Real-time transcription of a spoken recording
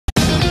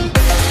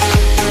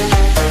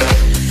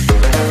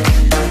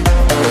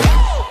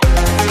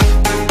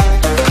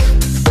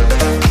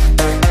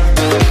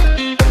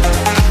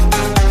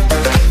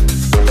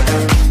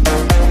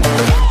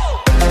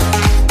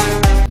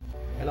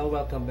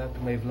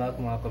vlog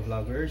mga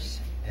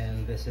ka-vloggers,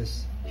 and this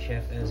is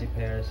Chef Ezzy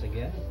Perez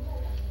again,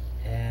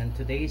 and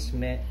today's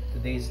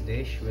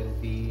dish will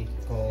be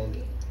called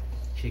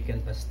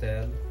chicken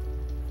pastel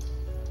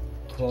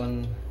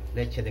con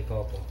leche de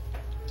coco.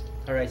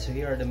 Alright, so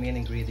here are the main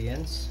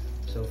ingredients.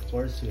 So of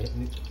course,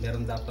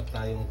 meron dapat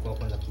tayong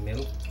coconut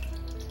milk,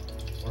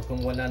 or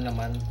kung wala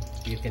naman,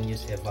 you can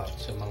use evap.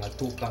 So mga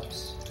 2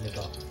 cups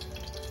nito.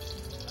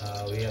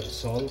 We have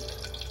salt,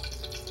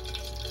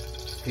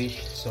 fish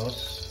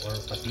sauce or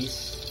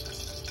patis,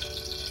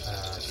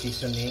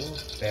 seasoning,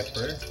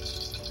 pepper,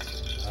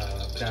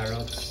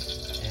 carrots,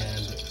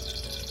 and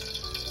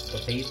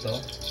potato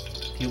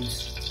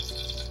cubes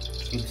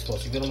po.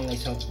 Siguro mga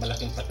isang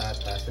malaking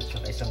patatas at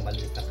saka isang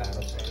maliit na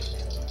carrots.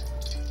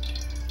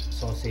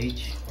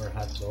 Sausage or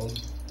hotdog,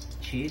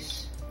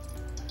 cheese,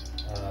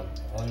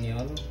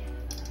 onion,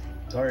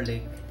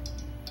 garlic,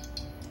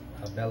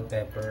 bell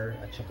pepper,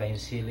 at saka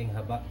yung siling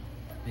haba.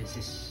 This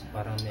is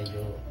parang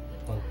medyo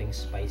konting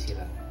spicy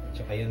lang.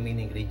 At saka yung main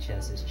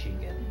ingredients is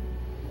chicken.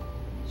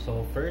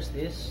 So first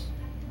is,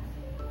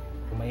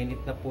 kung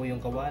mainit na po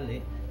yung kawali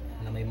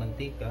na may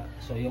mantika,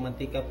 so yung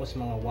mantika po sa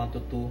mga 1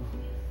 to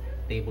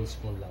 2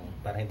 tablespoon lang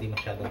para hindi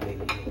masyadong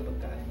oily yung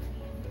pagkain.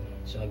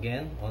 So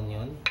again,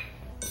 onion,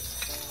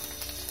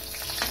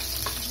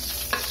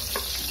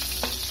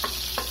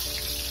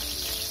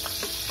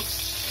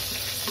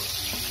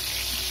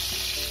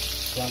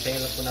 so antayin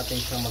lang po natin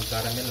siyang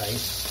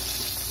mag-caramelize.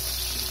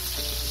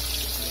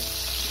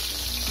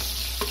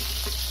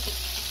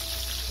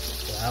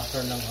 So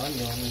after ng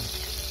onion,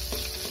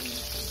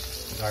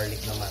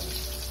 garlic naman.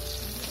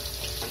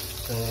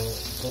 So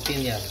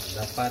routine yan,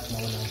 dapat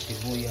maunang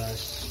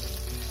sibuyas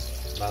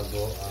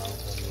bago ang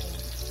onion,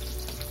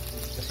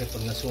 kasi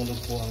pag nasunog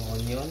po ang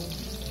onion,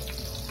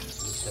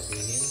 ibig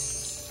sabihin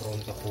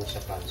prone ka po sa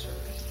cancer.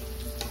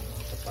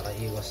 So para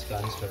iwas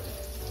cancer,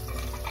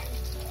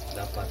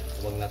 dapat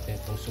huwag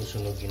natin itong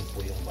susunugin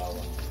po yung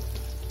bawang.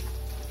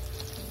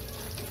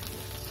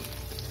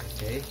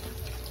 Okay,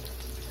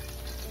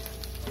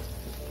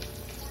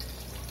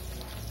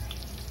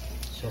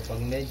 so pag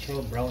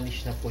medyo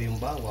brownish na po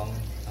yung bawang,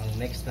 ang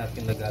next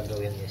natin na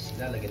gagawin is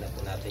ilalagay na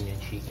po natin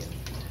yung chicken.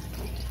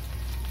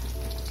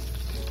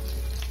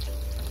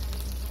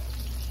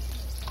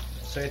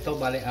 So ito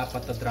bali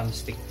 4 na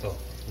drumstick to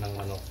ng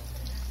manok.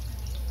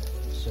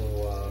 So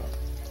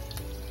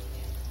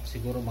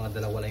siguro mga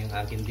 2 lang yung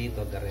akin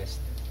dito, the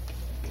rest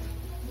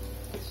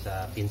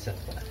sa pinsan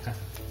ko na.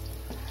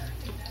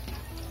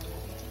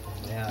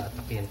 Kaya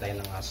takihin tayo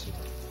ng asma.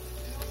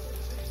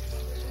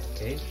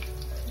 Okay,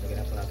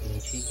 lagyan na po natin yung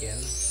chicken.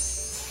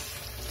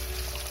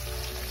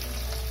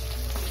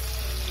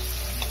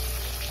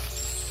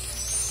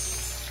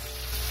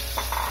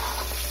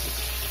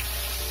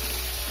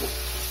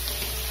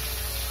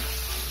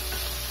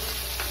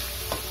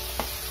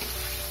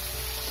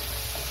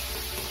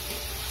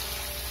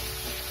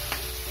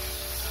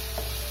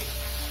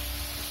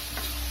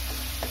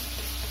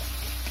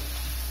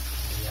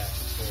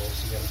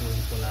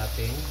 Siguraduhin po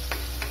natin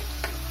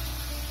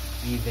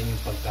even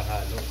yung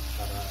pagkahalo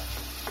para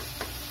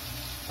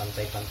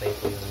pantay-pantay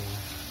po yung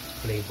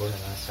flavor na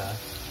nasa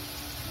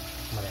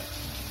manok.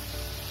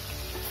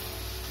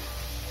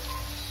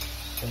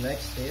 So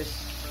next is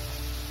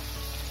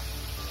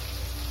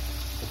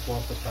kukuha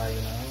po tayo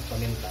ng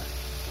paminta.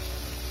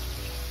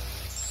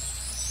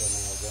 So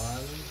mga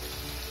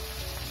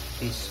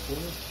 1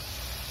 teaspoon.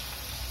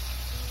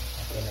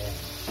 Okay na yan.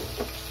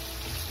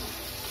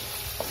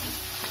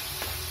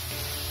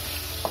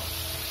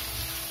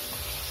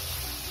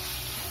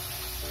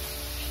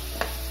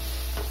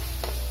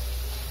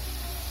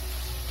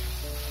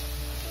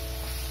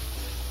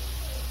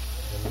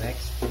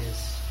 Next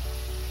is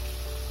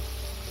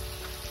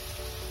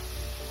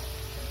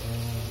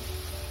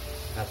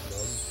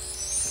hotdog.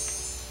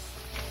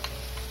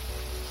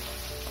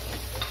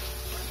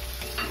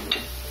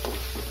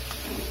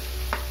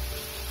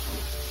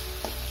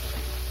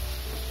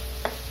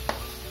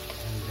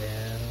 And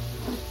then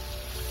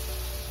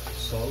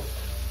salt.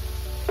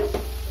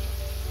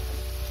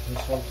 Yung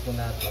salt po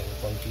natin,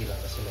 konti lang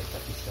kasi may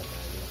patis na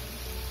tayo.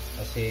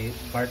 Kasi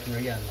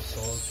partner yan,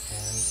 salt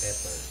and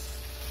pepper.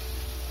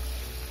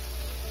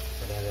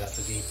 To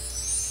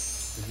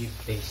give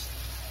taste.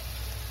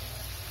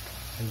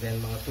 And then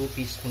mga 2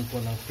 teaspoon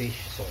po ng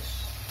fish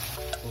sauce,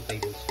 2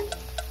 tablespoon.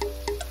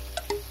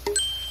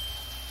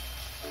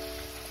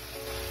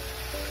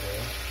 Okay.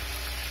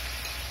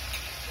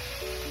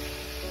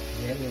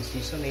 Then yung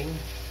seasoning,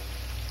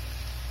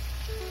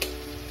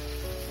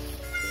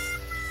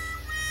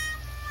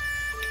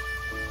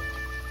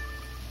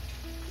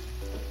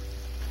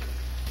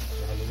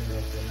 so haluin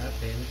lang po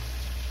natin.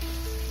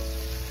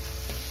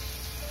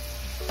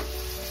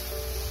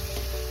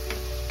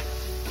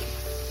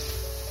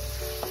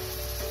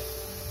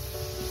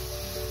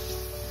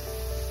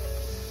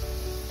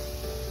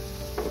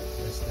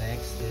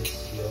 Next is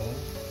yung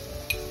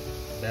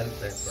bell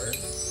pepper.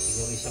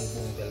 Siguro isang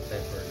buong bell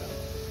pepper lang.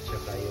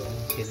 Tsaka yung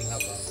siling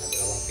habang na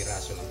 2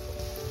 piraso lang po.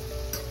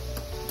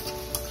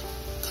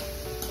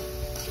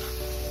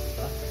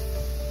 Diba?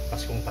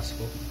 Paskong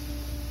Pasko.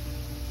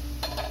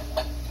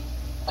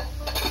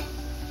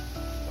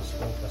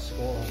 Paskong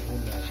Pasko ang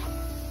ulam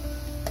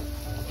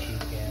ng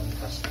chicken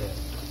pastel.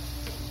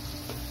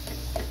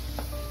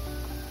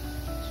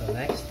 So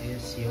next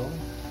is yung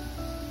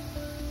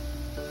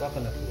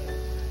coconut milk.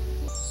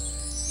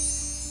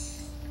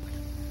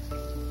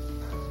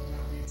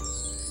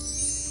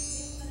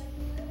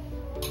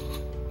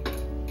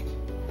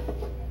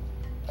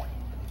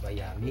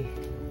 Yummy.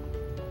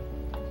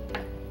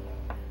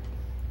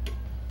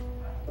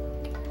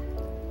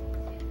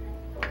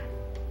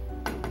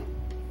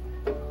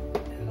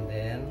 And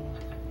then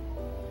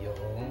yung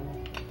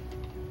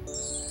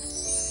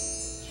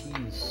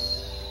cheese.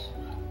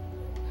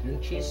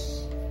 Yung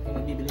cheese yung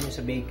nabibili nyo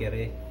sa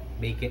bakery,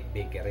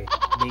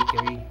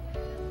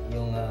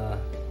 yung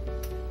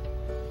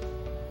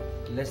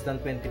less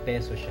than 20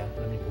 pesos siya.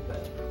 Alam niyo po ba?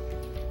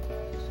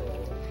 So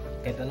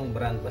kahit anong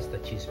brand, basta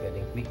cheese,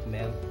 pwedeng quick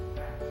melt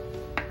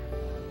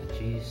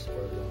cheese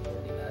or yung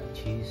ordinary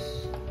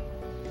cheese.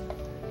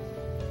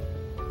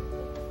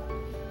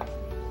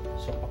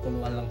 So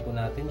pakuluan lang po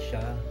natin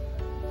siya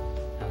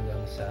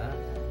hanggang sa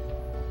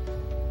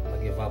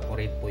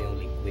mag-evaporate po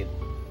yung liquid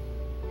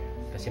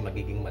kasi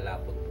magiging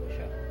malapot po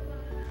siya.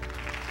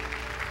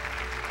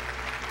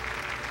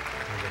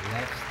 And the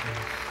next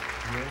is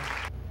yung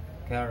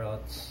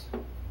carrots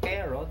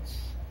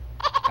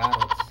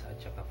at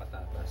saka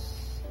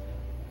patatas.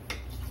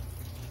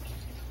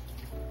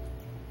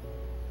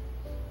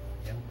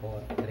 Po,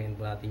 drain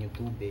po natin yung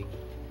tubig.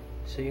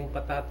 So yung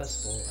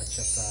patatas po at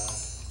saka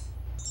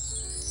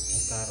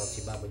yung carrots,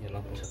 ibabad nyo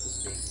lang po sa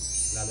tubig.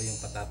 Lalo yung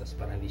patatas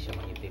para hindi siya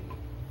mangitim.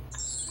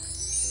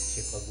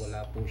 Kasi pag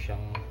wala po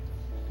siyang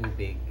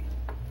tubig,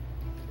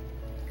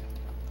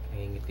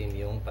 nangingitim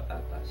yung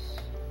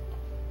patatas.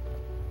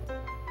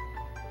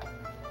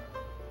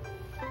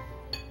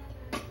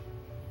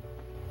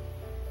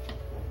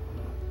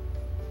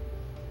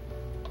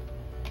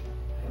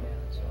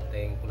 Ayan. So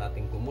antayin po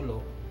natin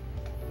kumulo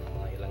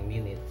ilang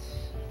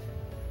minutes,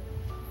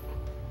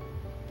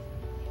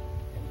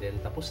 and then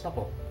tapos na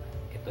po.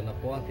 Ito na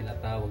po ang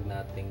tinatawag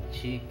nating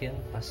chicken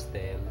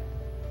pastel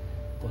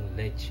con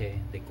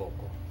leche de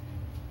coco.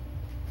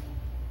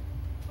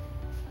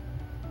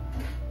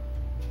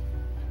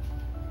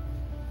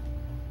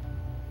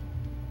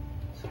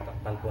 So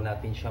takpan po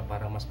natin siya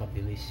para mas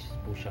mabilis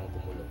po siyang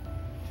kumulo.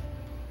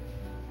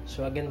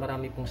 So again,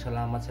 marami pong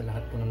salamat sa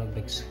lahat po na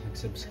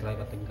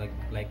nag-subscribe at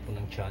nag-like po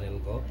ng channel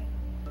ko.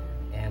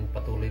 And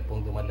patuloy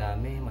pong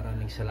dumadami.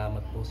 Maraming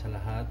salamat po sa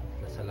lahat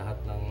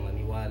ng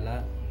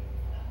naniwala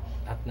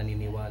at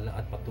naniniwala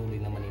at patuloy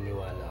na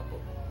maniniwala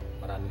po.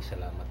 Maraming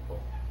salamat po.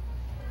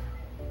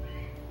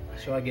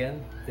 So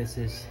again, this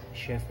is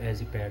Chef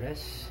Ezzy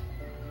Perez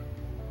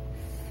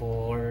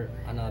for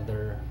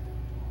another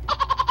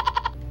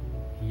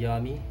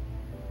yummy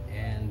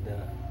and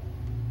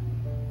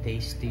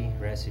tasty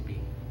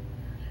recipe.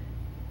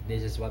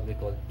 This is what we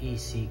call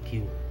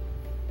ECQ.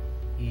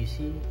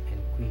 Easy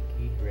and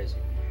Quicky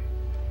recipe.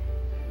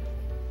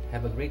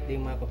 Have a great day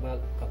mga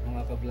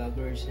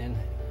ka-vloggers, and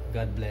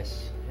God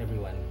bless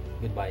everyone.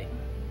 Goodbye.